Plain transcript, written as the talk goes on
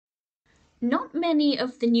Not many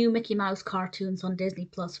of the new Mickey Mouse cartoons on Disney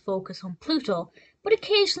Plus focus on Pluto, but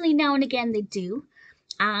occasionally now and again they do.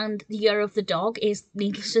 And The Year of the Dog is,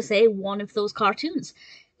 needless to say, one of those cartoons.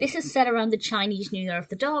 This is set around the Chinese New Year of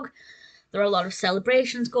the Dog. There are a lot of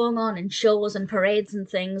celebrations going on and shows and parades and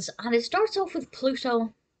things, and it starts off with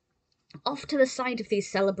Pluto off to the side of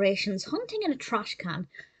these celebrations hunting in a trash can,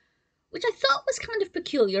 which I thought was kind of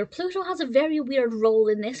peculiar. Pluto has a very weird role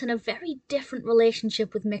in this and a very different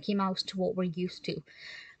relationship with Mickey Mouse to what we're used to.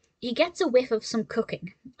 He gets a whiff of some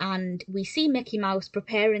cooking, and we see Mickey Mouse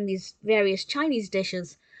preparing these various Chinese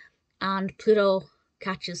dishes, and Pluto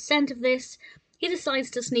catches scent of this. He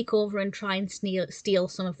decides to sneak over and try and steal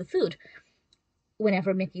some of the food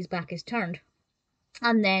whenever Mickey's back is turned.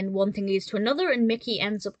 And then one thing leads to another, and Mickey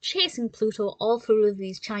ends up chasing Pluto all through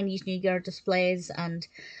these Chinese New Year displays and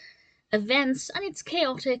events, and it's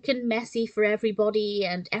chaotic and messy for everybody,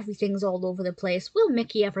 and everything's all over the place. Will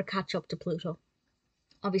Mickey ever catch up to Pluto?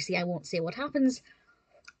 Obviously, I won't say what happens.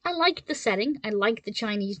 I liked the setting. I liked the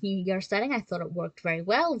Chinese New Year setting. I thought it worked very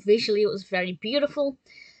well. Visually, it was very beautiful.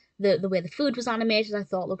 The way the food was animated, I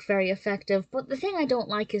thought looked very effective. But the thing I don't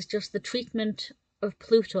like is just the treatment of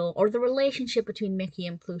Pluto, or the relationship between Mickey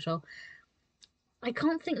and Pluto. I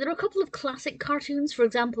can't think. There are a couple of classic cartoons, for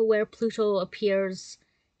example, where Pluto appears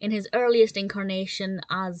in his earliest incarnation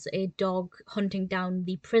as a dog hunting down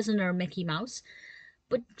the prisoner Mickey Mouse,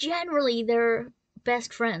 but generally they're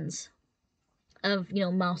best friends of,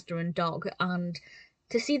 master and dog, and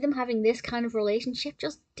to see them having this kind of relationship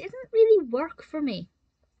just didn't really work for me.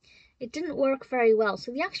 It didn't work very well.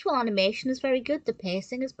 So the actual animation is very good, the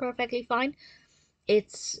pacing is perfectly fine.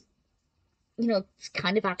 It's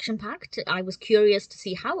kind of action packed. I was curious to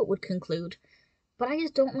see how it would conclude, but I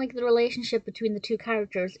just don't like the relationship between the two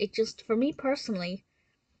characters. It just, for me personally,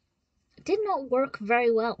 did not work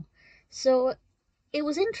very well. So it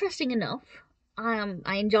was interesting enough.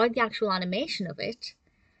 I enjoyed the actual animation of it,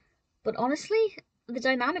 but honestly, the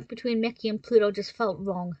dynamic between Mickey and Pluto just felt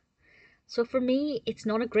wrong. So for me, it's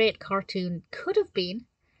not a great cartoon. Could have been,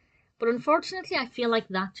 but unfortunately, I feel like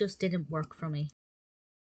that just didn't work for me.